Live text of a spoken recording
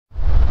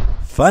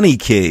Funny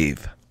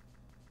Cave.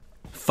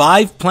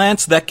 5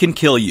 plants that can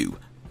kill you.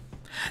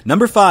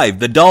 Number 5,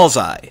 the doll's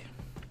eye.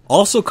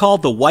 Also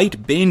called the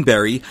white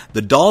baneberry,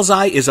 the doll's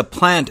eye is a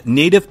plant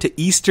native to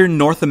eastern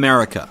North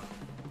America.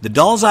 The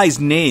doll's eye's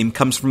name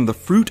comes from the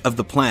fruit of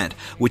the plant,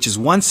 which is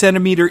 1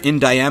 centimeter in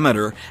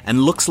diameter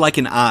and looks like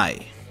an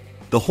eye.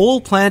 The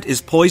whole plant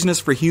is poisonous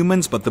for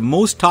humans, but the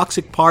most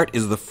toxic part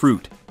is the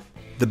fruit.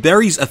 The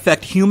berries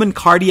affect human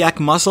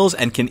cardiac muscles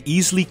and can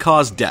easily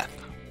cause death.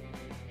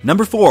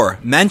 Number 4,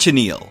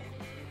 manchineel.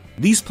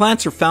 These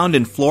plants are found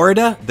in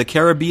Florida, the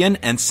Caribbean,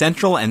 and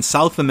Central and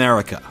South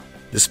America.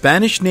 The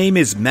Spanish name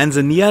is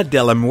manzanilla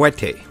de la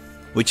muerte,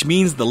 which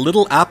means the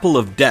little apple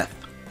of death.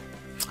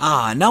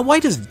 Now why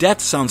does death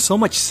sound so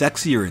much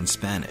sexier in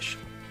Spanish?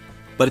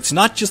 But it's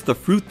not just the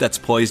fruit that's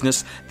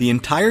poisonous, the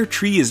entire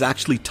tree is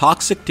actually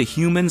toxic to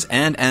humans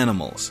and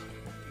animals.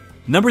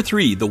 Number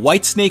 3, the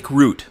whitesnake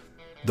root.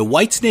 The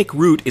whitesnake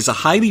root is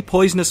a highly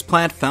poisonous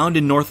plant found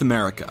in North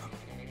America.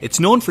 It's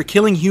known for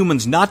killing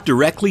humans not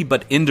directly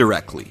but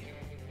indirectly.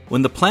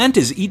 When the plant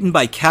is eaten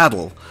by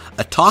cattle,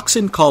 a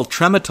toxin called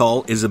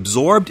trematol is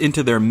absorbed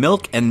into their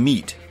milk and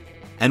meat.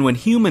 And when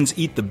humans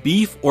eat the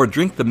beef or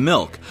drink the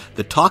milk,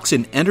 the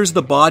toxin enters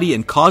the body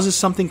and causes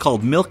something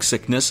called milk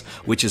sickness,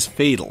 which is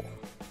fatal.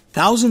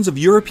 Thousands of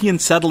European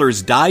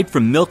settlers died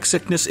from milk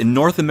sickness in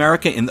North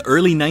America in the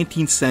early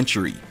 19th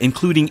century,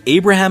 including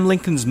Abraham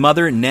Lincoln's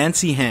mother,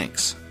 Nancy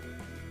Hanks.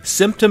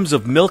 Symptoms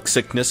of milk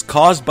sickness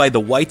caused by the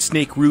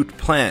whitesnake root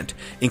plant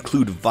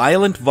include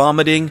violent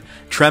vomiting,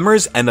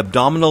 tremors, and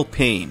abdominal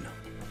pain.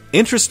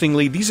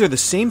 Interestingly, these are the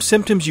same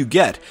symptoms you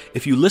get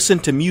if you listen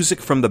to music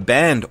from the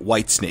band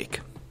Whitesnake.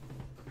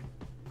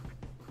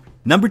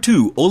 Number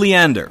 2,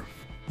 oleander.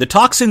 The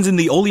toxins in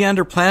the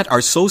oleander plant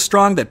are so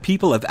strong that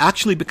people have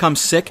actually become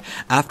sick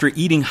after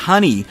eating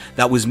honey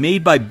that was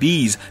made by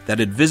bees that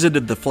had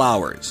visited the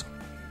flowers.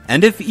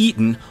 And if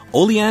eaten,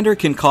 oleander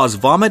can cause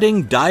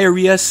vomiting,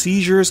 diarrhea,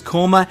 seizures,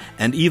 coma,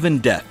 and even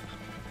death.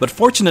 But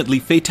fortunately,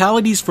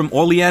 fatalities from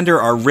oleander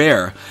are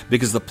rare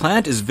because the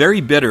plant is very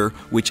bitter,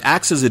 which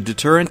acts as a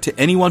deterrent to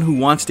anyone who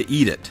wants to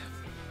eat it.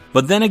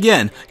 But then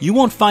again, you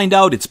won't find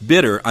out it's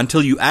bitter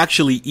until you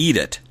actually eat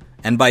it,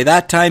 and by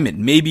that time it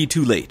may be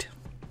too late.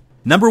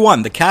 Number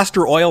 1, the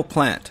castor oil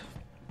plant.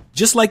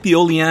 Just like the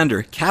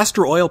oleander,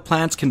 castor oil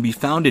plants can be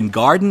found in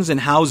gardens and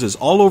houses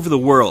all over the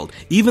world,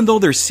 even though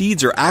their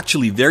seeds are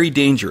actually very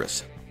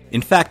dangerous.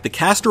 In fact, the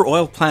castor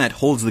oil plant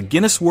holds the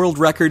Guinness World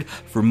Record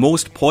for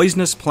most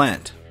poisonous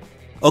plant.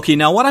 Okay,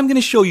 now what I'm going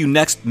to show you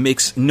next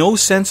makes no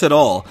sense at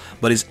all,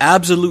 but is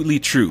absolutely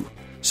true,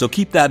 so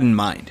keep that in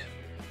mind.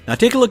 Now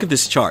take a look at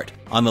this chart.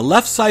 On the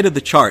left side of the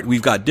chart,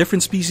 we've got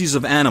different species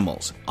of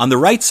animals. On the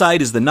right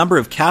side is the number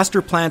of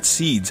castor plant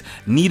seeds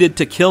needed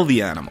to kill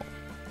the animal.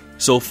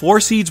 So 4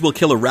 seeds will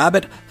kill a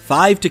rabbit,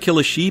 5 to kill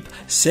a sheep,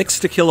 6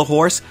 to kill a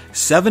horse,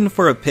 7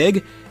 for a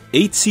pig,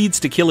 8 seeds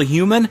to kill a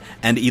human,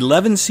 and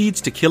 11 seeds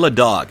to kill a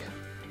dog.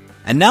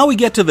 And now we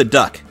get to the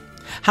duck.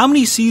 How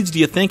many seeds do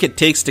you think it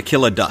takes to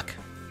kill a duck?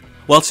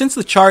 Well, since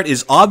the chart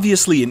is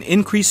obviously an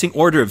increasing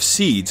order of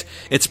seeds,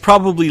 it's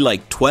probably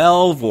like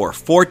 12 or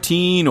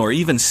 14 or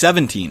even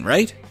 17,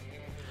 right?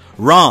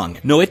 Wrong.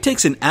 No, it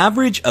takes an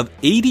average of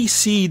 80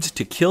 seeds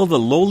to kill the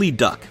lowly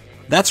duck.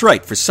 That's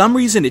right, for some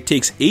reason it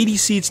takes 80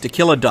 seeds to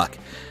kill a duck,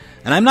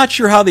 and I'm not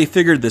sure how they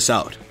figured this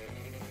out.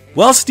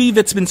 Well, Steve,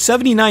 it's been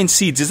 79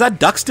 seeds. Is that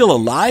duck still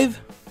alive?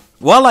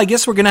 Well, I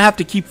guess we're going to have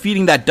to keep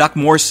feeding that duck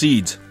more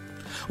seeds.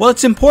 Well,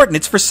 it's important.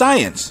 It's for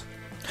science.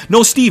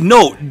 No, Steve,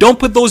 no. Don't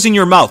put those in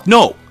your mouth.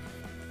 No.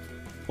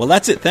 Well,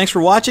 that's it. Thanks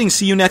for watching.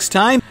 See you next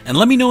time. And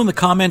let me know in the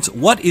comments,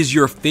 what is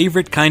your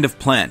favorite kind of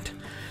plant?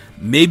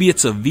 Maybe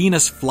it's a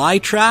Venus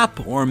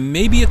flytrap, or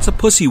maybe it's a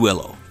pussy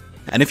willow.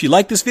 And if you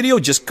like this video,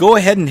 just go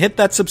ahead and hit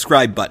that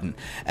subscribe button.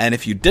 And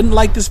if you didn't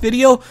like this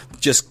video,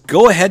 just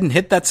go ahead and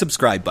hit that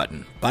subscribe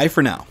button. Bye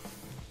for now.